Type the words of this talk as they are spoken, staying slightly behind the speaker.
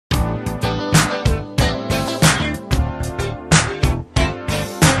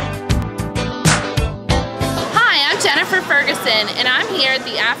Ferguson, and I'm here at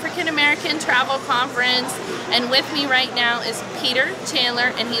the African American Travel Conference, and with me right now is Peter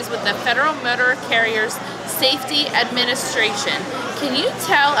Chandler, and he's with the Federal Motor Carriers Safety Administration. Can you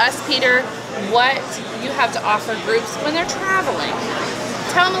tell us, Peter, what you have to offer groups when they're traveling?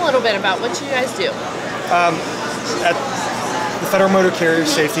 Tell them a little bit about what you guys do. At the Federal Motor Carriers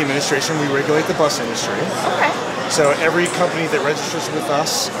Safety Administration, we regulate the bus industry. Okay. So every company that registers with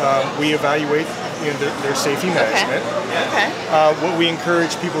us, we evaluate their safety management. Okay. What we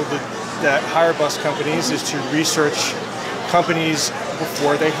encourage people that hire bus companies is to research companies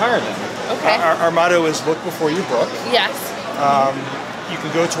before they hire them. Okay. Our motto is look before you book. Yes. You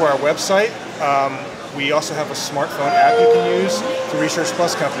can go to our website. We also have a smartphone app you can use to research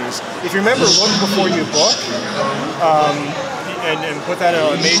bus companies. If you remember, look before you book, and put that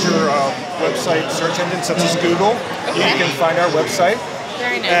on a major website search engine such as Google. Okay. You can find our website.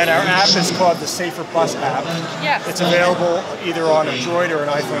 Very nice. And our app is called the Safer Bus app. Yes. It's available either on a Droid or an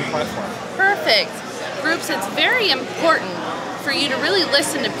iPhone platform. Perfect. Groups, it's very important for you to really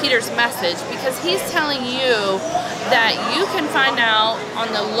listen to Peter's message, because he's telling you that you can find out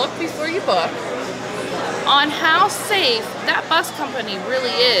on the look before you book on how safe that bus company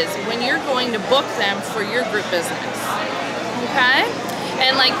really is when you're going to book them for your group business. Okay?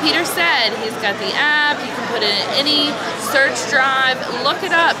 And like Peter said, he's got the app, you can put it in any search drive, look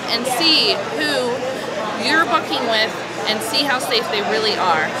it up and see who you're booking with and see how safe they really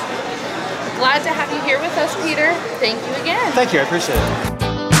are. Glad to have you here with us, Peter. Thank you again. Thank you, I appreciate it.